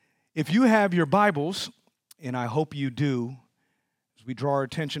If you have your Bibles, and I hope you do, as we draw our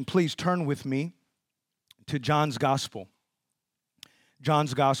attention, please turn with me to John's Gospel.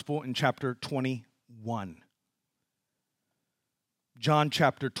 John's Gospel in chapter 21. John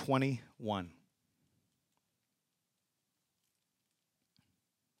chapter 21.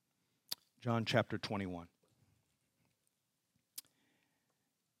 John chapter 21.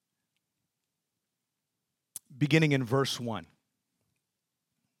 Beginning in verse 1.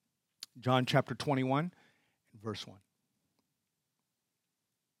 John chapter 21, verse 1.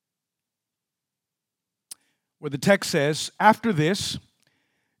 Where the text says, "After this,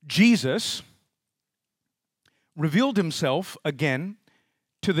 Jesus revealed himself again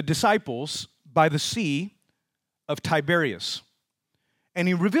to the disciples by the Sea of Tiberias. And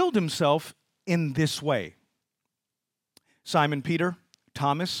he revealed himself in this way. Simon Peter,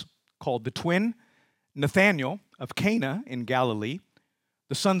 Thomas, called the twin, Nathanael of Cana in Galilee,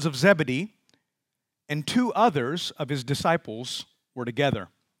 the sons of Zebedee, and two others of his disciples were together.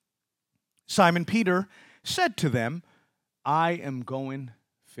 Simon Peter said to them, 'I am going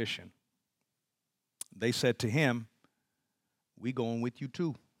fishing.' They said to him, 'We going with you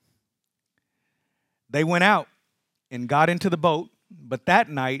too.' They went out and got into the boat, but that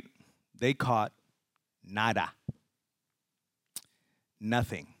night they caught nada.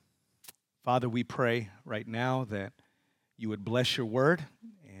 Nothing. Father, we pray right now that you would bless your word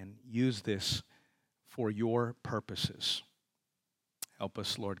and use this for your purposes. Help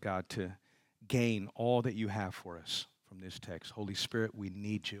us, Lord God, to gain all that you have for us from this text. Holy Spirit, we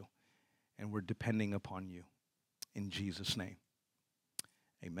need you, and we're depending upon you. In Jesus' name,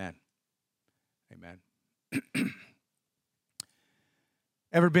 amen. Amen.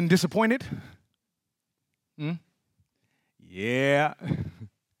 Ever been disappointed? Yeah.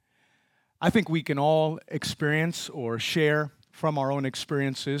 I think we can all experience or share from our own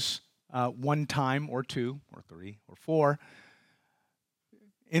experiences one time or two or three or four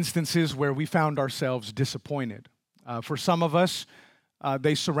instances where we found ourselves disappointed. For some of us,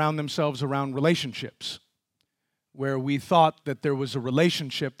 they surround themselves around relationships where we thought that there was a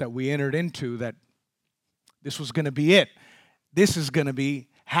relationship that we entered into that this was going to be it. This is going to be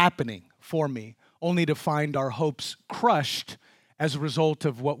happening for me, only to find our hopes crushed as a result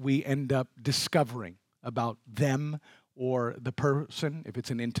of what we end up discovering about them or the person, if it's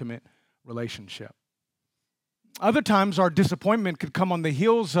an intimate relationship. Other times, our disappointment could come on the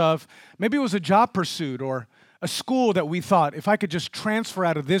heels of maybe it was a job pursuit or a school that we thought, if I could just transfer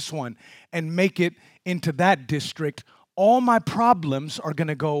out of this one and make it into that district, all my problems are going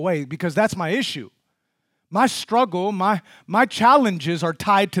to go away because that's my issue. My struggle, my challenges are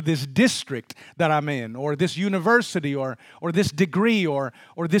tied to this district that I'm in, or this university, or this degree, or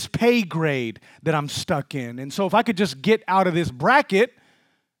this pay grade that I'm stuck in. And so if I could just get out of this bracket,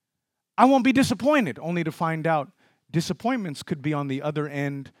 I won't be disappointed, only to find out disappointments could be on the other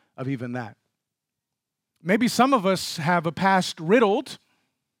end of even that. Maybe some of us have a past riddled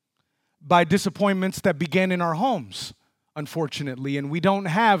by disappointments that began in our homes, unfortunately, and we don't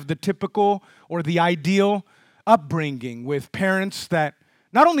have the typical or the ideal upbringing with parents that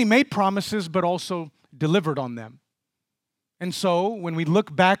not only made promises but also delivered on them. And so when we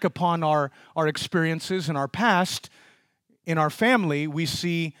look back upon our experiences in our past, in our family, we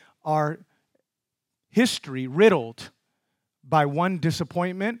see our history riddled by one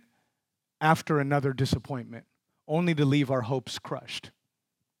disappointment after another disappointment, only to leave our hopes crushed.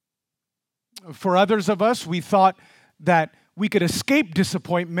 For others of us, we thought that we could escape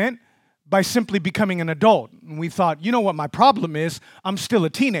disappointment by simply becoming an adult. And we thought, you know what my problem is? I'm still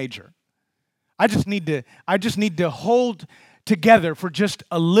a teenager. I just need to hold together for just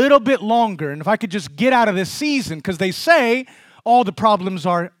a little bit longer. And if I could just get out of this season, because they say all the problems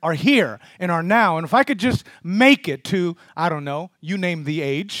are here and are now. And if I could just make it to, I don't know, you name the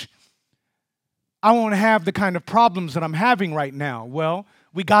age, I won't have the kind of problems that I'm having right now. Well,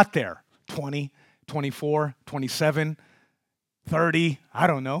 we got there, 20, 24, 27, 30, I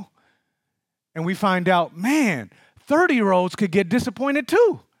don't know. And we find out, man, 30-year-olds could get disappointed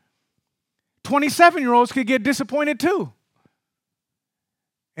too. 27-year-olds could get disappointed too.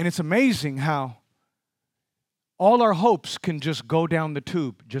 And it's amazing how all our hopes can just go down the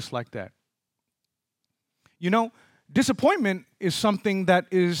tube just like that. You know, disappointment is something that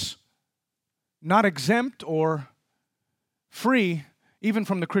is not exempt or free even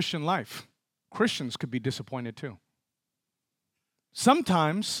from the Christian life. Christians could be disappointed too.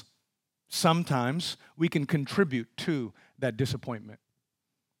 Sometimes we can contribute to that disappointment.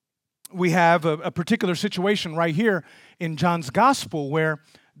 We have a particular situation right here in John's gospel where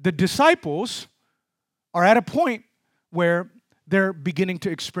the disciples are at a point where they're beginning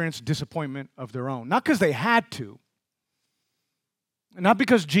to experience disappointment of their own. Not because they had to, not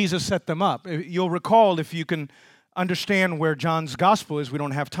because Jesus set them up. You'll recall, if you can understand where John's gospel is, we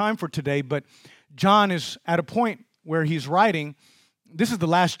don't have time for today, but John is at a point where he's writing. This is the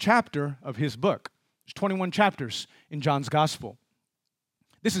last chapter of his book. There's 21 chapters in John's gospel.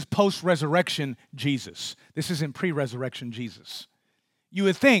 This is post-resurrection Jesus. This isn't pre-resurrection Jesus. You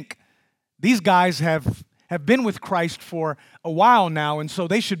would think these guys have been with Christ for a while now, and so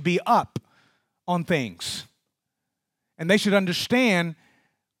they should be up on things. And they should understand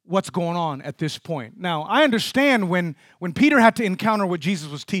what's going on at this point. Now, I understand when Peter had to encounter what Jesus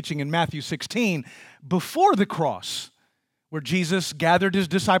was teaching in Matthew 16, before the cross, where Jesus gathered his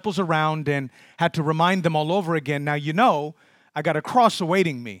disciples around and had to remind them all over again, now you know, I got a cross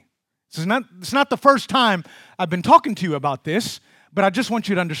awaiting me. It's not the first time I've been talking to you about this, but I just want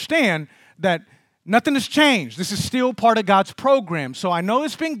you to understand that nothing has changed. This is still part of God's program. So I know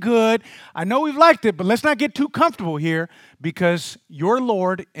it's been good. I know we've liked it, but let's not get too comfortable here, because your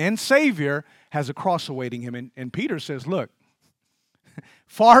Lord and Savior has a cross awaiting him. And Peter says, look,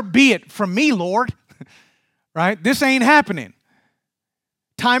 far be it from me, Lord. Right? This ain't happening.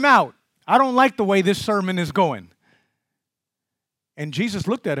 Time out. I don't like the way this sermon is going. And Jesus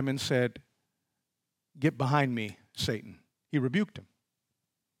looked at him and said, get behind me, Satan. He rebuked him.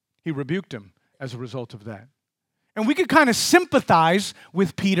 He rebuked him as a result of that. And we could kind of sympathize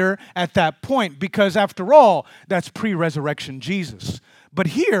with Peter at that point, because after all, that's pre-resurrection Jesus. But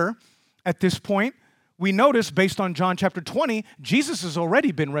here, at this point, we notice, based on John chapter 20, Jesus has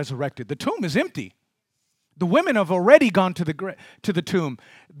already been resurrected. The tomb is empty. The women have already gone to the tomb.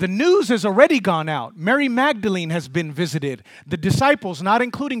 The news has already gone out. Mary Magdalene has been visited. The disciples, not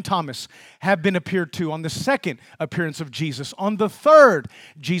including Thomas, have been appeared to on the second appearance of Jesus. On the third,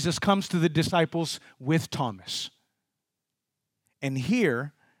 Jesus comes to the disciples with Thomas. And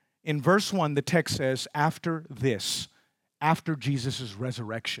here, in verse 1, the text says, after this, after Jesus'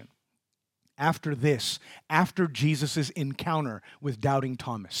 resurrection, after this, after Jesus' encounter with doubting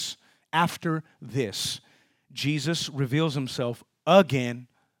Thomas, after this, Jesus reveals himself again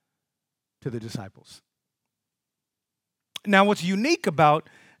to the disciples. Now, what's unique about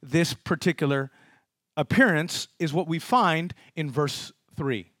this particular appearance is what we find in verse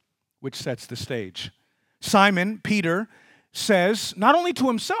 3, which sets the stage. Simon, Peter, says, not only to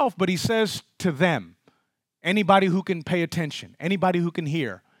himself, but he says to them, anybody who can pay attention, anybody who can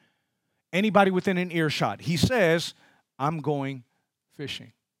hear, anybody within an earshot, he says, I'm going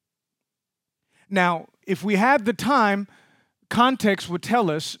fishing. Now, if we had the time, context would tell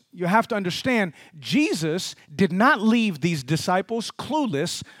us, you have to understand, Jesus did not leave these disciples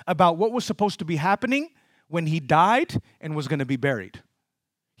clueless about what was supposed to be happening when he died and was going to be buried.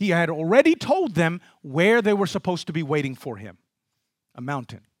 He had already told them where they were supposed to be waiting for him, a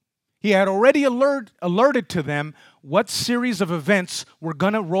mountain. He had already alerted to them what series of events were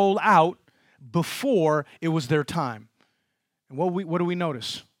going to roll out before it was their time. And what do we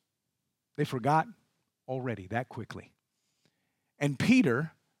notice? They forgot already that quickly. And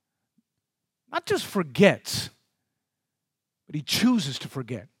Peter not just forgets, but he chooses to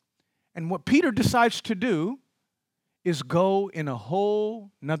forget. And what Peter decides to do is go in a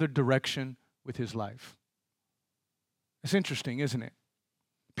whole nother direction with his life. It's interesting, isn't it?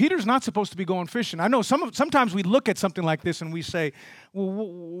 Peter's not supposed to be going fishing. I know sometimes we look at something like this and we say, well,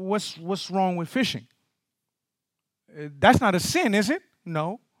 what's wrong with fishing? That's not a sin, is it?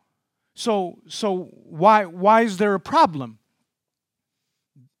 No. So why is there a problem?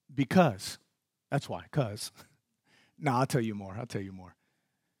 Because. That's why, because. No, I'll tell you more.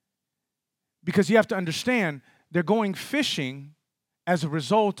 Because you have to understand, they're going fishing as a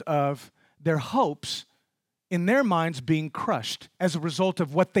result of their hopes in their minds being crushed, as a result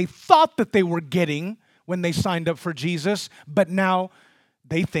of what they thought that they were getting when they signed up for Jesus, but now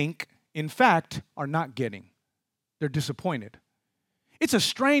they think, in fact, are not getting. They're disappointed. It's a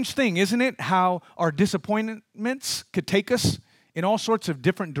strange thing, isn't it, how our disappointments could take us in all sorts of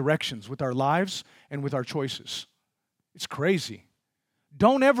different directions with our lives and with our choices. It's crazy.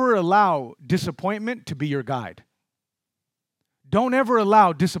 Don't ever allow disappointment to be your guide. Don't ever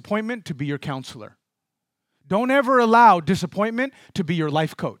allow disappointment to be your counselor. Don't ever allow disappointment to be your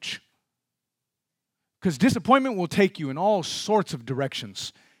life coach. Because disappointment will take you in all sorts of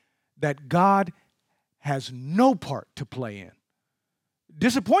directions that God has no part to play in.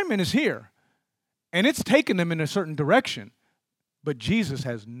 Disappointment is here, and it's taken them in a certain direction, but Jesus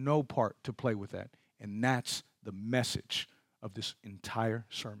has no part to play with that, and that's the message of this entire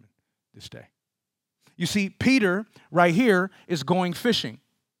sermon this day. You see, Peter right here is going fishing.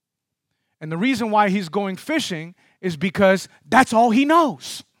 And the reason why he's going fishing is because that's all he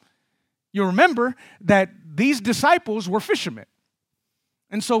knows. You remember that these disciples were fishermen.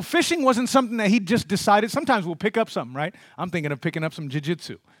 And so fishing wasn't something that he just decided. Sometimes we'll pick up something, right? I'm thinking of picking up some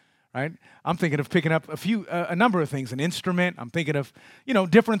jiu-jitsu, right? I'm thinking of picking up a number of things, an instrument. I'm thinking of,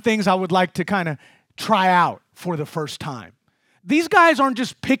 different things I would like to kind of try out for the first time. These guys aren't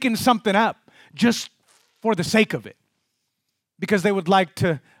just picking something up just for the sake of it because they would like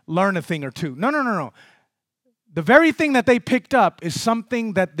to learn a thing or two. No. The very thing that they picked up is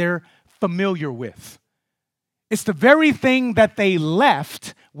something that they're familiar with. It's the very thing that they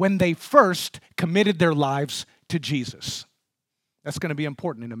left when they first committed their lives to Jesus. That's going to be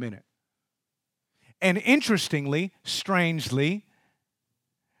important in a minute. And interestingly, strangely,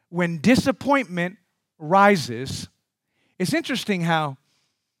 when disappointment rises, it's interesting how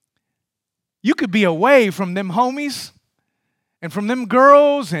you could be away from them homies and from them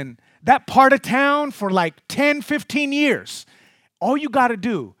girls and that part of town for like 10, 15 years. All you got to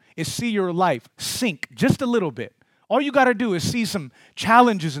do is see your life sink just a little bit. All you got to do is see some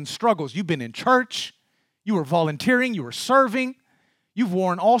challenges and struggles. You've been in church, you were volunteering, you were serving, you've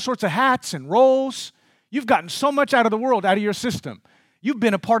worn all sorts of hats and roles. You've gotten so much out of the world, out of your system. You've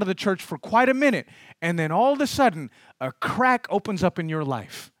been a part of the church for quite a minute, and then all of a sudden, a crack opens up in your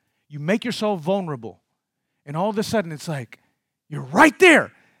life. You make yourself vulnerable, and all of a sudden, it's like, you're right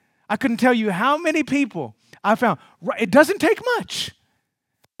there. I couldn't tell you how many people I found. It doesn't take much.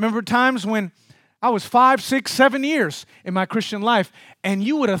 Remember times when I was 5, 6, 7 years in my Christian life, and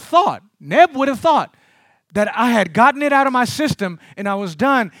you would have thought, Neb would have thought, that I had gotten it out of my system and I was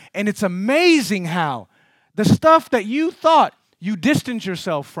done. And it's amazing how the stuff that you thought you distanced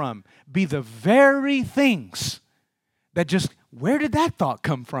yourself from be the very things that just, where did that thought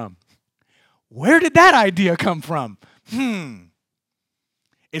come from? Where did that idea come from?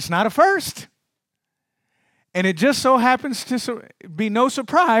 It's not a first. And it just so happens to be no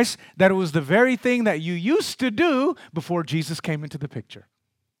surprise that it was the very thing that you used to do before Jesus came into the picture.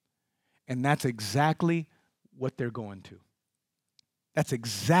 And that's exactly what they're going to. That's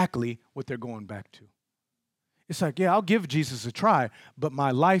exactly what they're going back to. It's like, yeah, I'll give Jesus a try, but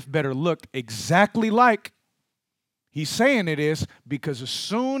my life better look exactly like he's saying it is, because as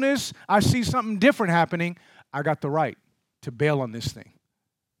soon as I see something different happening, I got the right to bail on this thing.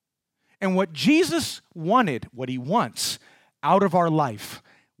 And what Jesus wanted, what he wants out of our life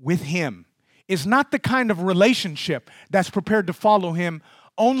with him, is not the kind of relationship that's prepared to follow him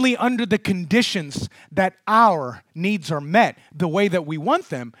only under the conditions that our needs are met the way that we want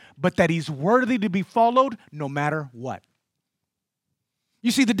them, but that he's worthy to be followed no matter what.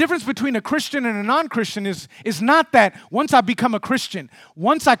 You see, the difference between a Christian and a non-Christian is not that once I become a Christian,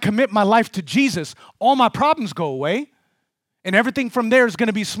 once I commit my life to Jesus, all my problems go away. And everything from there is going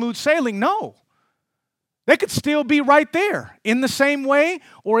to be smooth sailing. No. They could still be right there in the same way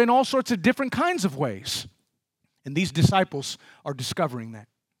or in all sorts of different kinds of ways. And these disciples are discovering that.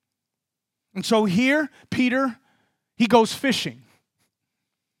 And so here, Peter, he goes fishing.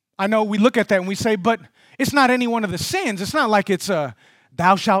 I know we look at that and we say, but it's not any one of the sins. It's not like it's a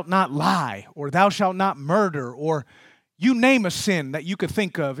thou shalt not lie or thou shalt not murder or you name a sin that you could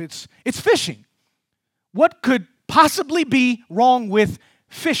think of. It's fishing. What could possibly be wrong with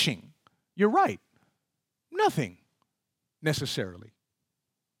fishing? You're right. Nothing, necessarily.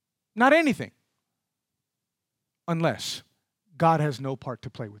 Not anything. Unless God has no part to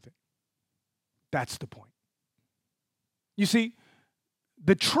play with it. That's the point. You see,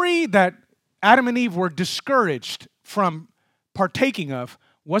 the tree that Adam and Eve were discouraged from partaking of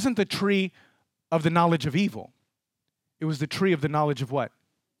wasn't the tree of the knowledge of evil. It was the tree of the knowledge of what?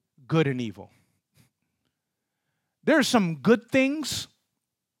 Good and evil. There are some good things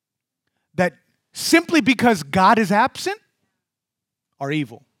that simply because God is absent are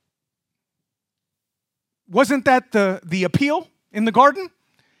evil. Wasn't that the appeal in the garden?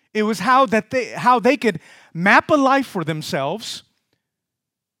 It was how they could map a life for themselves,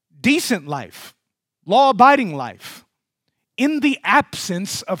 decent life, law-abiding life, in the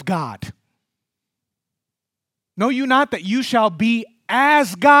absence of God. Know you not that you shall be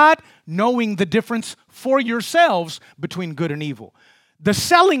as God, knowing the difference for yourselves between good and evil. The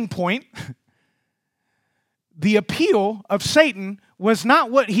selling point, the appeal of Satan was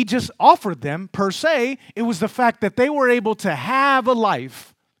not what he just offered them per se. It was the fact that they were able to have a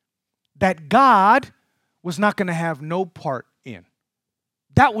life that God was not going to have no part in.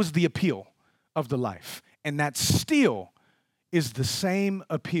 That was the appeal of the life. And that still is the same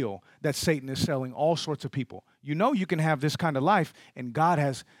appeal that Satan is selling all sorts of people. You know you can have this kind of life and God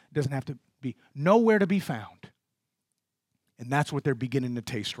doesn't have to be nowhere to be found. And that's what they're beginning to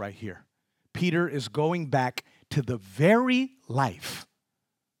taste right here. Peter is going back to the very life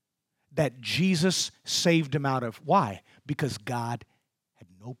that Jesus saved him out of. Why? Because God had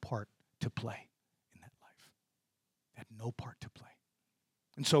no part to play in that life. Had no part to play.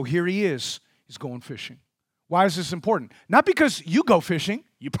 And so here he is. He's going fishing. Why is this important? Not because you go fishing.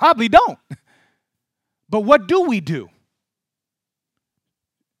 You probably don't. But what do we do?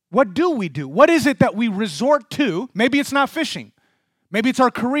 What do we do? What is it that we resort to? Maybe it's not fishing. Maybe it's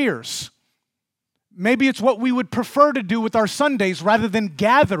our careers. Maybe it's what we would prefer to do with our Sundays rather than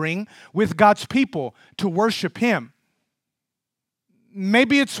gathering with God's people to worship Him.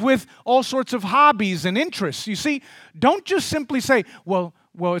 Maybe it's with all sorts of hobbies and interests. You see, don't just simply say, well,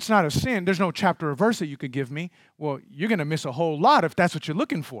 it's not a sin. There's no chapter or verse that you could give me. Well, you're going to miss a whole lot if that's what you're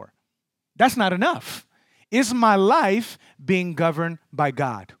looking for. That's not enough. Is my life being governed by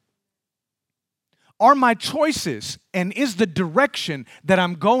God? Are my choices and is the direction that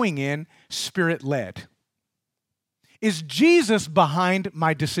I'm going in Spirit-led? Is Jesus behind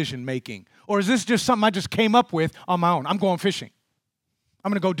my decision making? Or is this just something I just came up with on my own? I'm going fishing.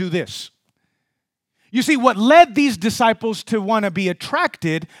 I'm going to go do this. You see, what led these disciples to want to be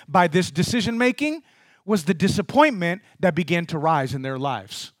attracted by this decision making was the disappointment that began to rise in their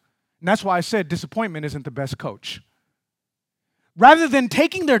lives. And that's why I said disappointment isn't the best coach. Rather than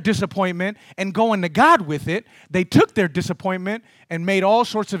taking their disappointment and going to God with it, they took their disappointment and made all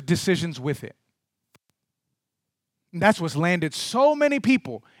sorts of decisions with it. And that's what's landed so many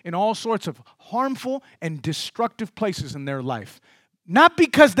people in all sorts of harmful and destructive places in their life. Not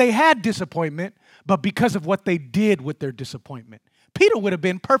because they had disappointment, but because of what they did with their disappointment. Peter would have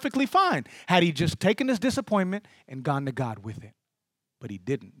been perfectly fine had he just taken his disappointment and gone to God with it. But he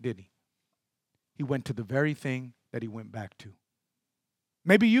didn't, did he? He went to the very thing that he went back to.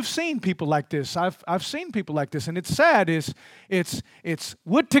 Maybe you've seen people like this. I've seen people like this, and it's sad. It's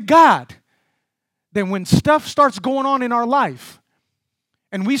would to God that when stuff starts going on in our life,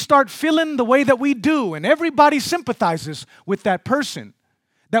 and we start feeling the way that we do, and everybody sympathizes with that person,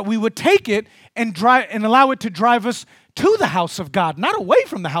 that we would take it and allow it to drive us to the house of God, not away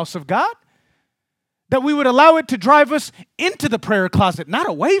from the house of God. That we would allow it to drive us into the prayer closet, not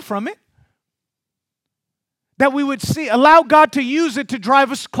away from it. That we would allow God to use it to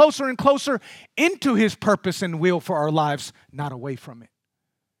drive us closer and closer into His purpose and will for our lives, not away from it.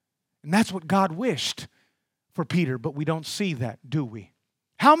 And that's what God wished for Peter, but we don't see that, do we?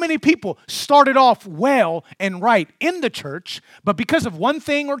 How many people started off well and right in the church, but because of one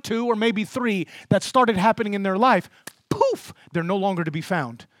thing or two or maybe three that started happening in their life, poof, they're no longer to be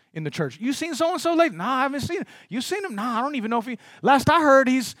found in the church. You seen so-and-so lately? Nah, I haven't seen him. You seen him? Nah, I don't even know if he... Last I heard,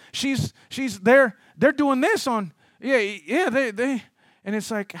 she's there. They're doing this on... Yeah, they... And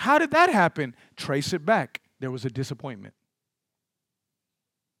it's like, how did that happen? Trace it back. There was a disappointment.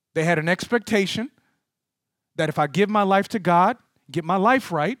 They had an expectation that if I give my life to God, get my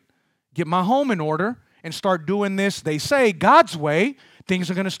life right, get my home in order, and start doing this, they say, God's way, things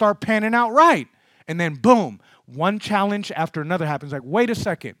are going to start panning out right. And then boom, one challenge after another happens. Like, wait a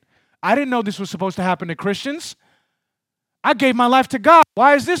second. I didn't know this was supposed to happen to Christians. I gave my life to God.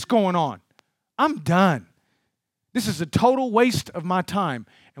 Why is this going on? I'm done. This is a total waste of my time.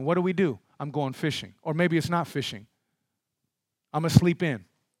 And what do? I'm going fishing. Or maybe it's not fishing. I'm going to sleep in.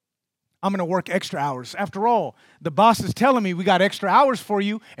 I'm going to work extra hours. After all, the boss is telling me we got extra hours for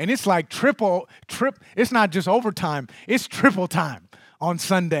you, and it's like it's not just overtime, it's triple time on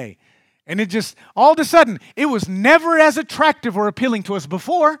Sunday. And it just, all of a sudden, it was never as attractive or appealing to us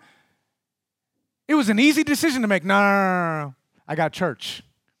before. It was an easy decision to make. No, I got church.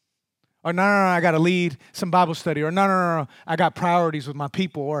 Or no, I got to lead some Bible study. Or no, I got priorities with my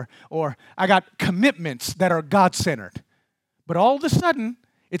people. Or I got commitments that are God-centered. But all of a sudden,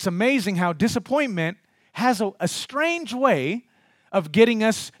 it's amazing how disappointment has a strange way of getting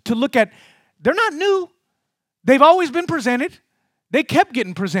us to look at, they're not new. They've always been presented. They kept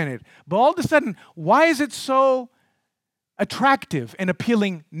getting presented. But all of a sudden, why is it so attractive and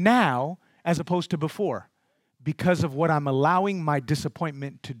appealing now as opposed to before? Because of what I'm allowing my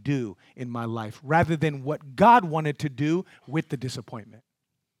disappointment to do in my life, rather than what God wanted to do with the disappointment.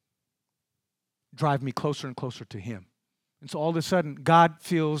 Drive me closer and closer to Him. And so all of a sudden,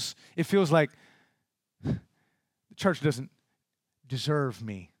 it feels like the church doesn't deserve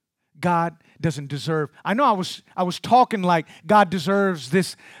me. God doesn't deserve. I know I was talking like God deserves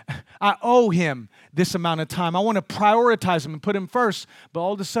this. I owe Him this amount of time. I want to prioritize Him and put Him first. But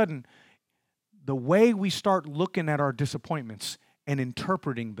all of a sudden, the way we start looking at our disappointments and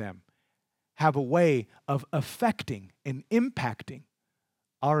interpreting them have a way of affecting and impacting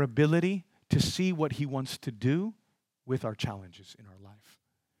our ability to see what He wants to do with our challenges in our life.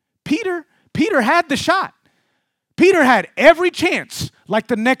 Peter Peter had the shot. Peter had every chance, like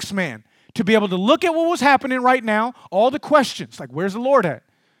the next man, to be able to look at what was happening right now, all the questions, like, where's the Lord at?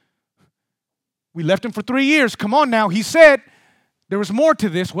 We left him for 3 years. Come on now. He said there was more to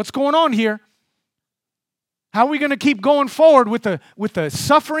this. What's going on here? How are we going to keep going forward with a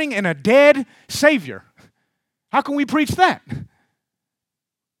suffering and a dead Savior? How can we preach that?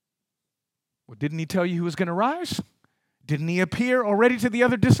 Well, didn't he tell you he was going to rise? Didn't he appear already to the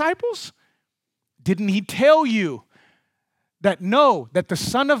other disciples? Didn't he tell you that the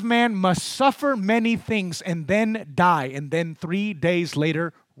Son of Man must suffer many things and then die and then 3 days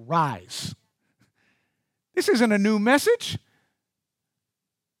later rise? This isn't a new message.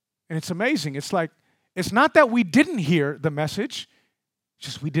 And it's amazing. It's like, it's not that we didn't hear the message, it's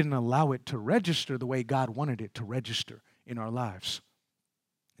just we didn't allow it to register the way God wanted it to register in our lives.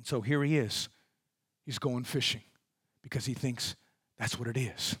 And so here he is. He's going fishing because he thinks that's what it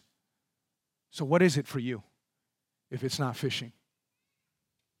is. So what is it for you if it's not fishing?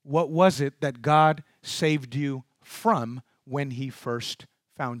 What was it that God saved you from when he first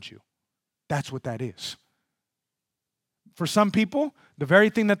found you? That's what that is. For some people, the very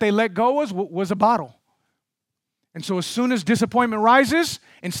thing that they let go was a bottle. And so as soon as disappointment rises,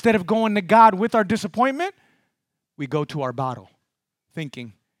 instead of going to God with our disappointment, we go to our bottle,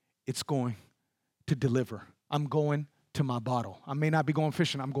 thinking it's going to deliver. I'm going to my bottle. I may not be going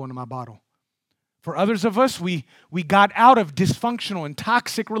fishing, I'm going to my bottle. For others of us, we got out of dysfunctional and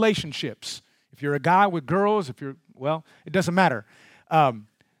toxic relationships. If you're a guy with girls, it doesn't matter.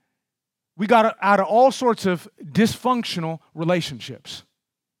 We got out of all sorts of dysfunctional relationships.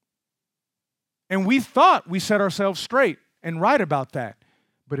 And we thought we set ourselves straight and right about that.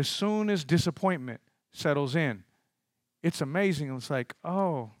 But as soon as disappointment settles in, it's amazing. It's like,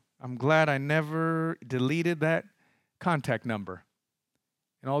 oh, I'm glad I never deleted that contact number.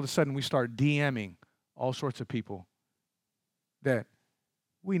 And all of a sudden we start DMing all sorts of people that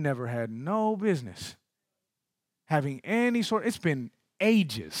we never had no business having any sort. It's been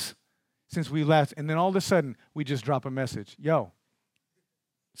ages since we left. And then all of a sudden we just drop a message. Yo,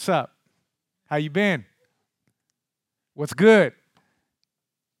 what's up? How you been? What's good?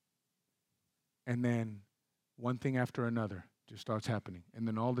 And then one thing after another just starts happening. And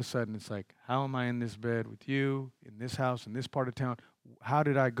then all of a sudden it's like, how am I in this bed with you, in this house, in this part of town? How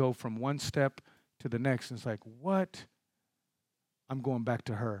did I go from one step to the next? And it's like, what? I'm going back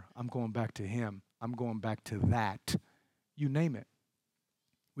to her. I'm going back to him. I'm going back to that. You name it.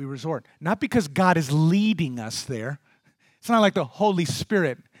 We resort. Not because God is leading us there. It's not like the Holy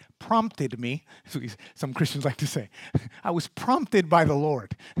Spirit prompted me. Some Christians like to say, I was prompted by the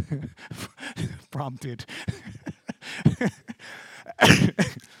Lord. Prompted.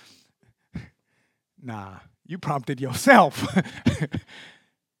 Nah, you prompted yourself.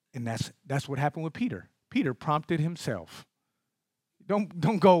 And that's what happened with Peter. Peter prompted himself.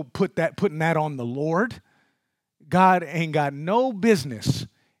 Don't go putting that on the Lord. God ain't got no business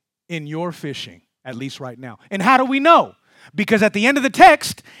in your fishing, at least right now. And how do we know? Because at the end of the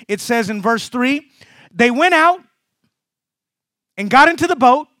text, it says in verse 3, they went out and got into the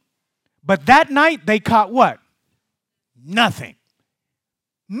boat, but that night they caught what? Nothing.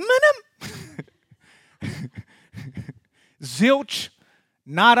 Zilch,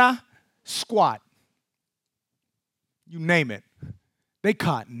 nada, squat. You name it. They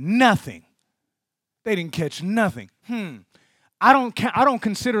caught nothing. They didn't catch nothing. I don't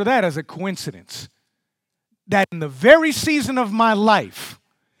consider that as a coincidence. That in the very season of my life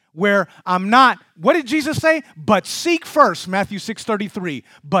where I'm not, what did Jesus say? But seek first, Matthew 6:33,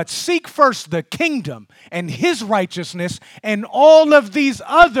 but seek first the kingdom and his righteousness, and all of these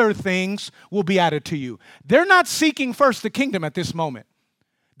other things will be added to you. They're not seeking first the kingdom at this moment.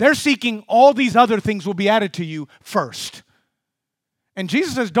 They're seeking all these other things will be added to you first. And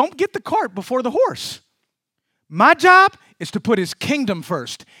Jesus says, don't get the cart before the horse. My job is to put his kingdom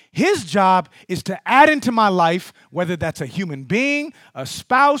first. His job is to add into my life, whether that's a human being, a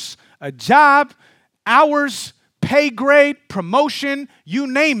spouse, a job, hours, pay grade, promotion, you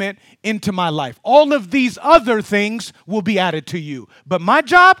name it, into my life. All of these other things will be added to you. But my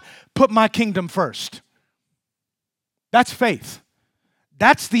job, put my kingdom first. That's faith.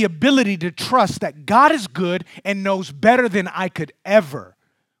 That's the ability to trust that God is good and knows better than I could ever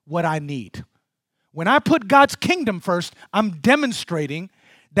what I need. When I put God's kingdom first, I'm demonstrating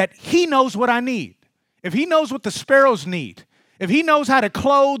that he knows what I need. If he knows what the sparrows need, if he knows how to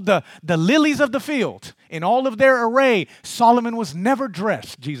clothe the lilies of the field in all of their array, Solomon was never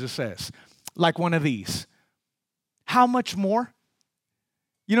dressed, Jesus says, like one of these. How much more?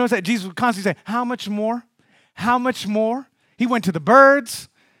 You know that Jesus would constantly say, how much more? How much more? He went to the birds.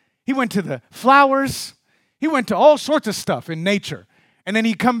 He went to the flowers. He went to all sorts of stuff in nature. And then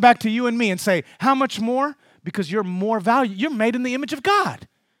he'd come back to you and me and say, how much more? Because you're more valuable. You're made in the image of God.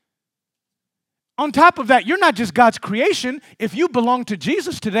 On top of that, you're not just God's creation. If you belong to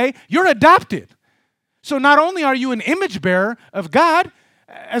Jesus today, you're adopted. So not only are you an image bearer of God,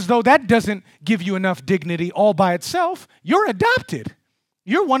 as though that doesn't give you enough dignity all by itself, you're adopted.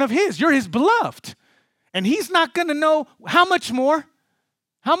 You're one of His. You're His beloved. And He's not going to know how much more.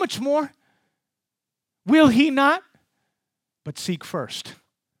 How much more? Will He not? But seek first.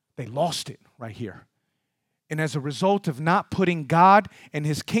 They lost it right here. And as a result of not putting God and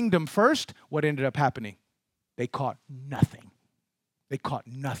His kingdom first, what ended up happening? They caught nothing. They caught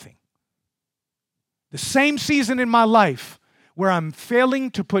nothing. The same season in my life where I'm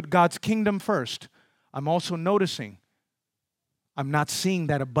failing to put God's kingdom first, I'm also noticing I'm not seeing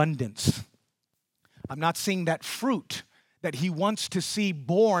that abundance. I'm not seeing that fruit that He wants to see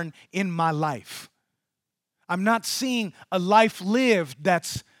born in my life. I'm not seeing a life lived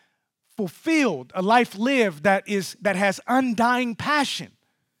that's fulfilled, a life lived that has undying passion,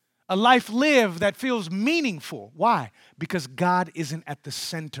 a life lived that feels meaningful. Why? Because God isn't at the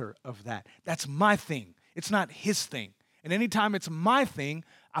center of that. That's my thing. It's not His thing. And anytime it's my thing,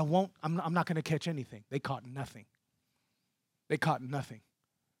 I'm not going to catch anything. They caught nothing. They caught nothing.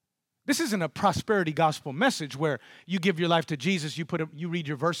 This isn't a prosperity gospel message where you give your life to Jesus, you read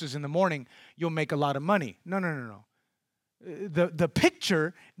your verses in the morning, you'll make a lot of money. No. The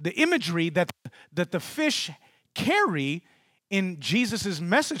picture, the imagery that the fish carry in Jesus'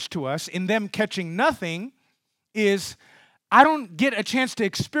 message to us, in them catching nothing, is I don't get a chance to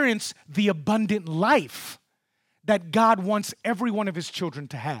experience the abundant life that God wants every one of His children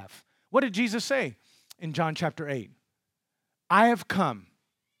to have. What did Jesus say in John chapter 8? I have come.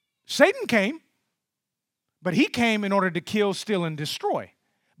 Satan came, but he came in order to kill, steal, and destroy.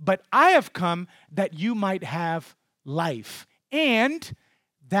 But I have come that you might have life, and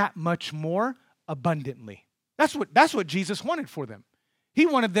that much more abundantly. That's what Jesus wanted for them. He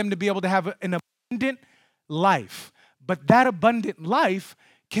wanted them to be able to have an abundant life. But that abundant life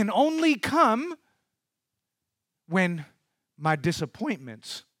can only come when my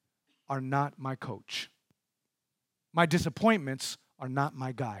disappointments are not my coach. My disappointments are not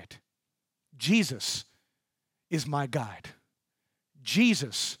my guide. Jesus is my guide.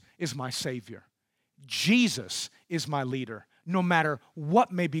 Jesus is my Savior. Jesus is my leader, no matter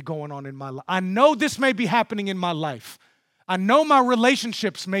what may be going on in my life. I know this may be happening in my life. I know my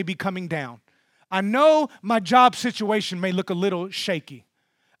relationships may be coming down. I know my job situation may look a little shaky.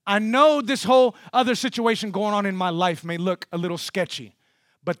 I know this whole other situation going on in my life may look a little sketchy.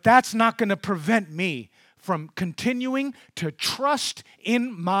 But that's not going to prevent me from continuing to trust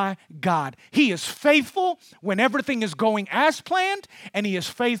in my God. He is faithful when everything is going as planned, and He is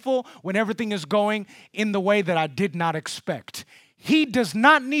faithful when everything is going in the way that I did not expect. He does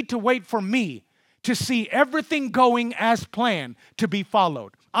not need to wait for me to see everything going as planned to be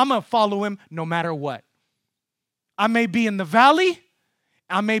followed. I'm going to follow Him no matter what. I may be in the valley,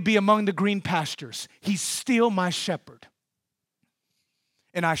 I may be among the green pastures. He's still my shepherd,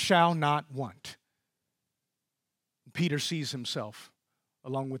 and I shall not want. Peter sees himself,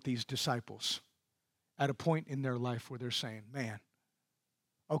 along with these disciples, at a point in their life where they're saying, man,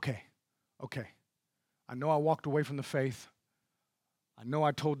 okay, I know I walked away from the faith. I know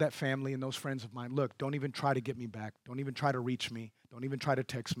I told that family and those friends of mine, look, don't even try to get me back. Don't even try to reach me. Don't even try to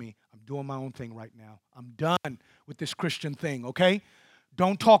text me. I'm doing my own thing right now. I'm done with this Christian thing, okay?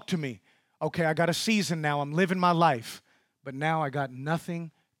 Don't talk to me. Okay, I got a season now. I'm living my life. But now I got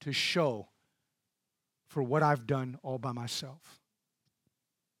nothing to show for what I've done all by myself.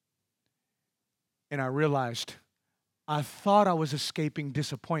 And I realized I thought I was escaping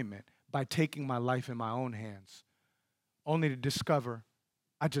disappointment by taking my life in my own hands, only to discover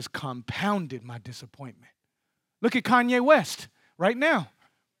I just compounded my disappointment. Look at Kanye West right now.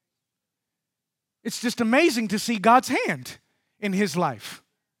 It's just amazing to see God's hand in his life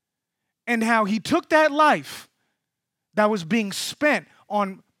and how he took that life that was being spent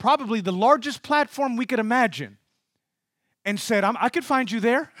on probably the largest platform we could imagine and said, I could find you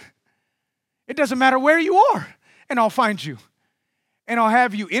there. It doesn't matter where you are, and I'll find you. And I'll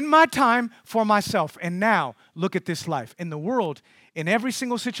have you in my time for myself. And now, look at this life. In the world, in every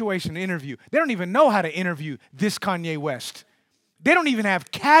single situation, interview, they don't even know how to interview this Kanye West. They don't even have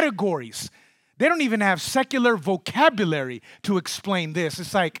categories. They don't even have secular vocabulary to explain this.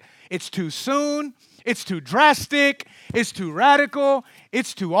 It's like, it's too soon, it's too drastic, it's too radical,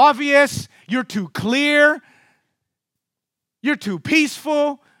 it's too obvious, you're too clear, you're too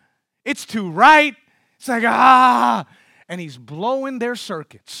peaceful, it's too right. It's like, and he's blowing their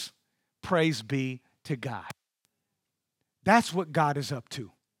circuits. Praise be to God. That's what God is up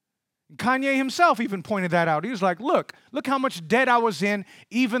to. Kanye himself even pointed that out. He was like, look how much debt I was in,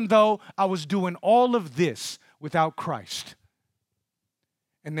 even though I was doing all of this without Christ.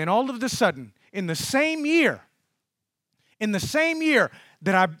 And then all of a sudden, in the same year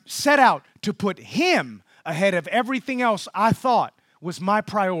that I set out to put him ahead of everything else I thought was my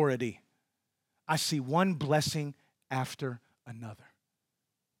priority, I see one blessing after another.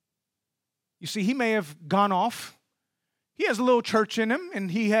 You see, he may have gone off. He has a little church in him,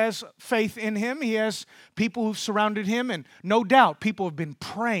 and he has faith in him. He has people who've surrounded him, and no doubt people have been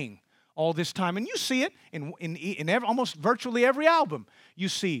praying all this time. And you see it in almost virtually every album. You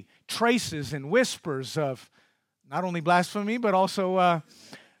see traces and whispers of not only blasphemy, but also,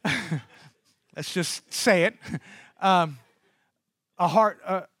 let's just say it, a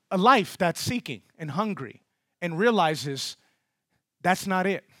life that's seeking and hungry and realizes that's not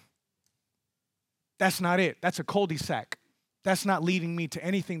it. That's not it. That's a cul-de-sac. That's not leading me to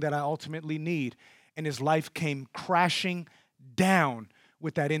anything that I ultimately need. And his life came crashing down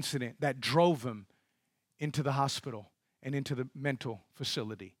with that incident that drove him into the hospital and into the mental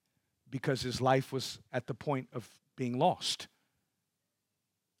facility because his life was at the point of being lost.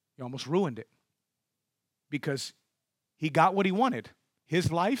 He almost ruined it because he got what he wanted.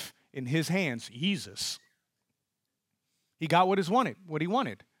 His life in his hands, Jesus. He got what he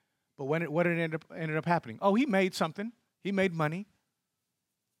wanted. But what ended up happening? Oh, he made something. He made money.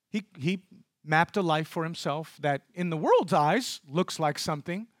 He mapped a life for himself that in the world's eyes looks like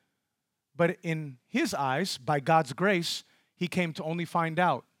something, but in his eyes, by God's grace, he came to only find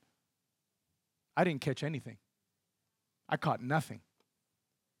out, I didn't catch anything. I caught nothing.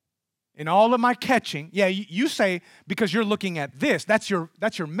 In all of my catching, yeah, you say because you're looking at this, that's your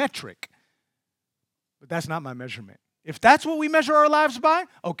metric. But that's not my measurement. If that's what we measure our lives by,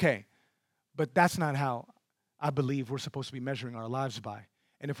 okay. But that's not how I believe we're supposed to be measuring our lives by.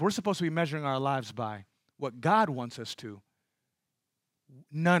 And if we're supposed to be measuring our lives by what God wants us to,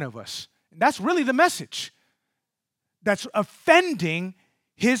 none of us. And that's really the message that's offending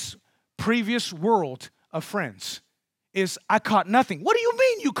his previous world of friends is I caught nothing. What do you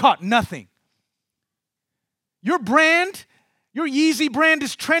mean you caught nothing? Your brand, your Yeezy brand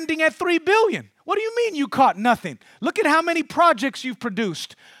is trending at 3 billion. What do you mean you caught nothing? Look at how many projects you've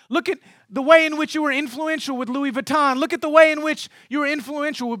produced. Look at the way in which you were influential with Louis Vuitton. Look at the way in which you were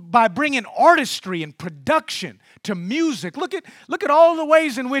influential by bringing artistry and production to music. Look at all the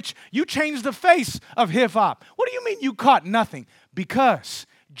ways in which you changed the face of hip-hop. What do you mean you caught nothing? Because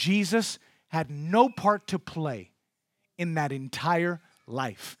Jesus had no part to play in that entire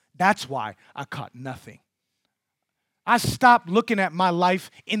life. That's why I caught nothing. I stopped looking at my life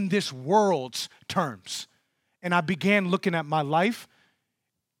in this world's terms, and I began looking at my life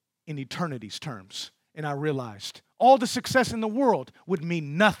in eternity's terms. And I realized all the success in the world would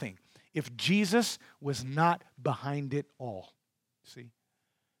mean nothing if Jesus was not behind it all. See,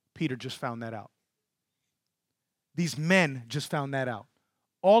 Peter just found that out. These men just found that out.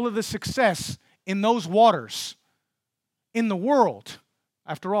 All of the success in those waters, in the world,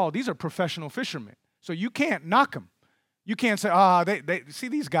 after all, these are professional fishermen. So you can't knock them. You can't say, they see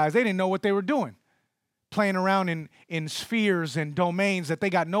these guys, they didn't know what they were doing. Playing around in spheres and domains that they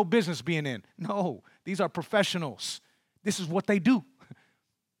got no business being in. No, these are professionals. This is what they do.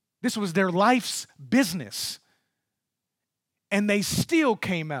 This was their life's business. And they still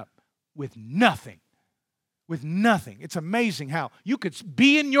came up with nothing. With nothing. It's amazing how you could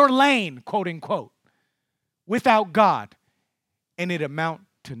be in your lane, quote unquote, without God, and it amount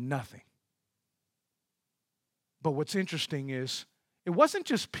to nothing. But what's interesting is it wasn't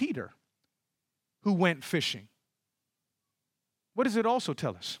just Peter who went fishing. What does it also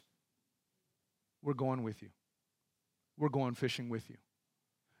tell us? We're going with you. We're going fishing with you.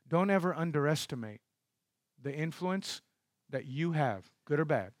 Don't ever underestimate the influence that you have, good or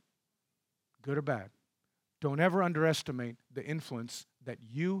bad. Good or bad. Don't ever underestimate the influence that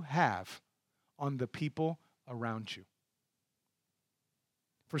you have on the people around you.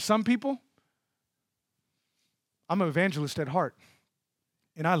 For some people, I'm an evangelist at heart.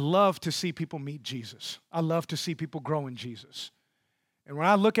 And I love to see people meet Jesus. I love to see people grow in Jesus. And when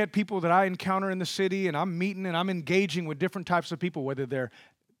I look at people that I encounter in the city and I'm meeting and I'm engaging with different types of people, whether they're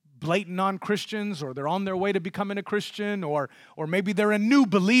blatant non-Christians or they're on their way to becoming a Christian or maybe they're a new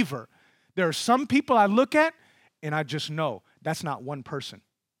believer, there are some people I look at and I just know that's not one person.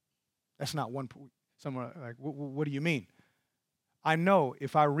 That's not one. Someone like, what do you mean? I know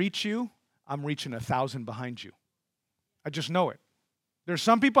if I reach you, I'm reaching 1,000 behind you. I just know it. There's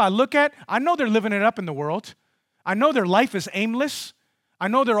some people I look at, I know they're living it up in the world. I know their life is aimless. I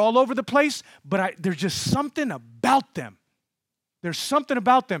know they're all over the place, but there's just something about them. There's something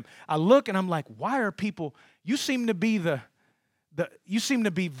about them. I look and I'm like, why are people, you seem to be you seem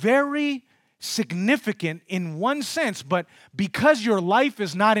to be very significant in one sense, but because your life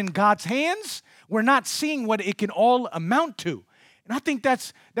is not in God's hands, we're not seeing what it can all amount to. And I think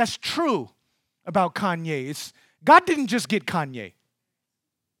that's true about Kanye. God didn't just get Kanye.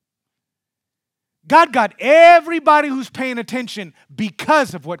 God got everybody who's paying attention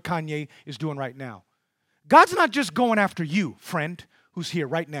because of what Kanye is doing right now. God's not just going after you, friend, who's here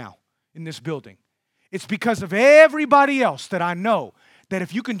right now in this building. It's because of everybody else that I know that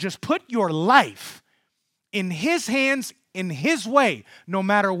if you can just put your life in His hands, in His way, no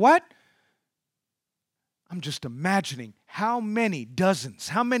matter what, I'm just imagining how many dozens,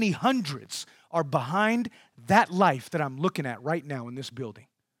 how many hundreds are behind that life that I'm looking at right now in this building.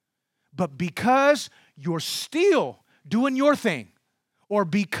 But because you're still doing your thing, or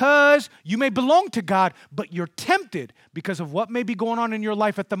because you may belong to God, but you're tempted because of what may be going on in your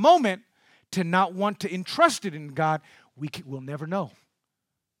life at the moment to not want to entrust it in God, we'll never know.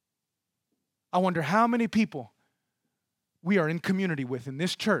 I wonder how many people we are in community with in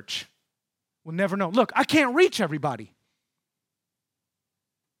this church. We'll never know. Look, I can't reach everybody.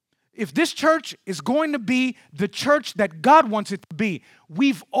 If this church is going to be the church that God wants it to be,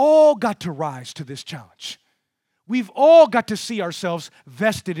 we've all got to rise to this challenge. We've all got to see ourselves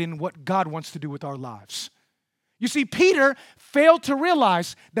vested in what God wants to do with our lives. You see, Peter failed to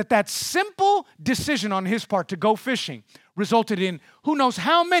realize that simple decision on his part to go fishing resulted in who knows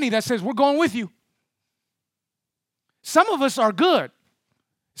how many that says, we're going with you. Some of us are good.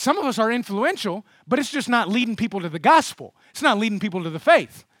 Some of us are influential, but it's just not leading people to the gospel. It's not leading people to the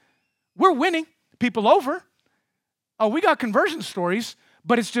faith. We're winning people over. Oh, we got conversion stories,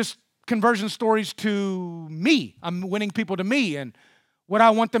 but it's just conversion stories to me. I'm winning people to me and what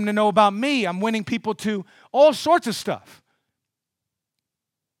I want them to know about me. I'm winning people to all sorts of stuff.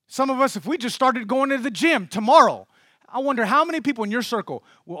 Some of us, if we just started going to the gym tomorrow, I wonder how many people in your circle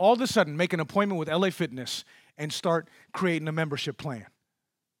will all of a sudden make an appointment with LA Fitness and start creating a membership plan.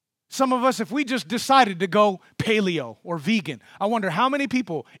 Some of us, if we just decided to go paleo or vegan, I wonder how many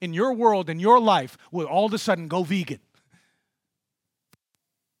people in your world, in your life, will all of a sudden go vegan.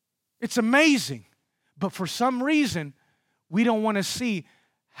 It's amazing. But for some reason, we don't want to see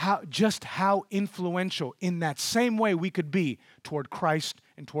how influential in that same way we could be toward Christ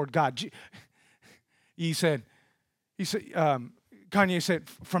and toward God. Kanye said,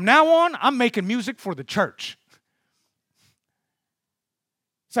 from now on, I'm making music for the church.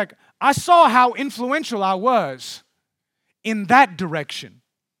 It's like, I saw how influential I was in that direction.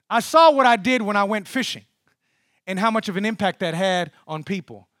 I saw what I did when I went fishing and how much of an impact that had on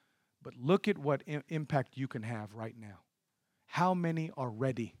people. But look at what impact you can have right now. How many are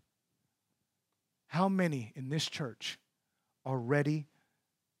ready? How many in this church are ready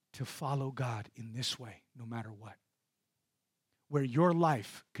to follow God in this way, no matter what? Where your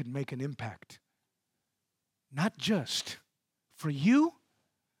life could make an impact, not just for you,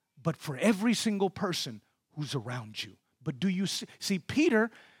 but for every single person who's around you. But do you see Peter?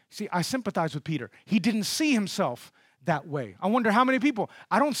 See, I sympathize with Peter. He didn't see himself that way. I wonder how many people,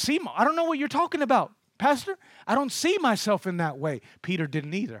 I don't know what you're talking about, Pastor. I don't see myself in that way. Peter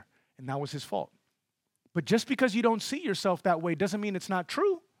didn't either, and that was his fault. But just because you don't see yourself that way doesn't mean it's not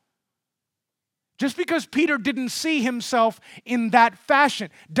true. Just because Peter didn't see himself in that fashion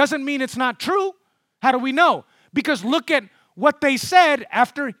doesn't mean it's not true. How do we know? Because look at what they said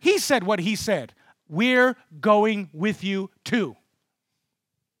after he said what he said. We're going with you too.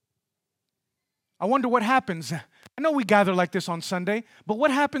 I wonder what happens. I know we gather like this on Sunday, but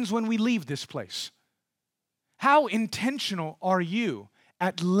what happens when we leave this place? How intentional are you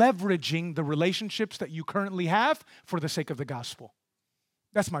at leveraging the relationships that you currently have for the sake of the gospel?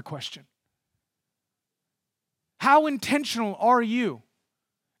 That's my question. How intentional are you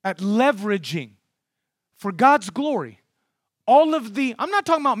at leveraging for God's glory all of I'm not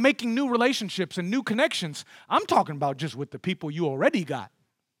talking about making new relationships and new connections. I'm talking about just with the people you already got.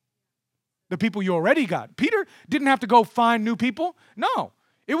 The people you already got. Peter didn't have to go find new people. No.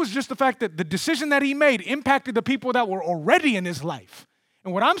 It was just the fact that the decision that he made impacted the people that were already in his life.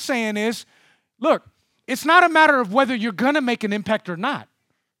 And what I'm saying is, look, it's not a matter of whether you're going to make an impact or not.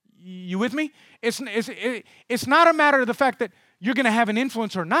 You with me? It's not a matter of the fact that you're going to have an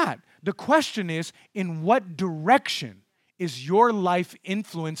influence or not. The question is, in what direction is your life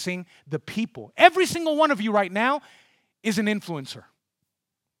influencing the people? Every single one of you right now is an influencer.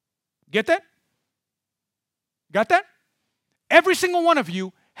 Get that? Got that? Every single one of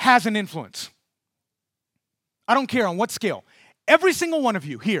you has an influence. I don't care on what scale. Every single one of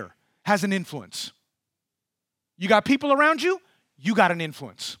you here has an influence. You got people around you, you got an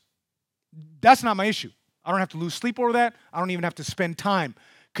influence. That's not my issue. I don't have to lose sleep over that. I don't even have to spend time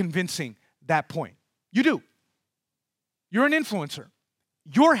convincing that point. You do. You're an influencer.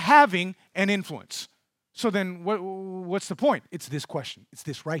 You're having an influence. So then what's the point? It's this question. It's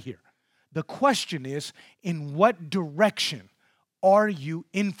this right here. The question is, in what direction are you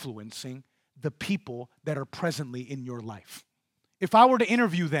influencing the people that are presently in your life? If I were to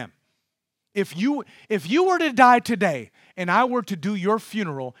interview them, if you were to die today and I were to do your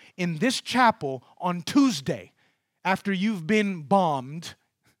funeral in this chapel on Tuesday after you've been bombed,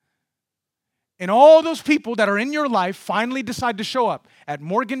 and all those people that are in your life finally decide to show up at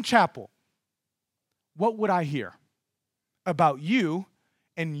Morgan Chapel, what would I hear about you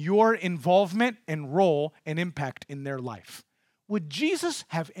and your involvement and role and impact in their life? Would Jesus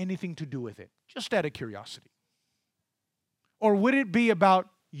have anything to do with it? Just out of curiosity. Or would it be about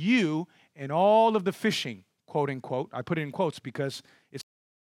you and all of the fishing, quote unquote? I put it in quotes because it's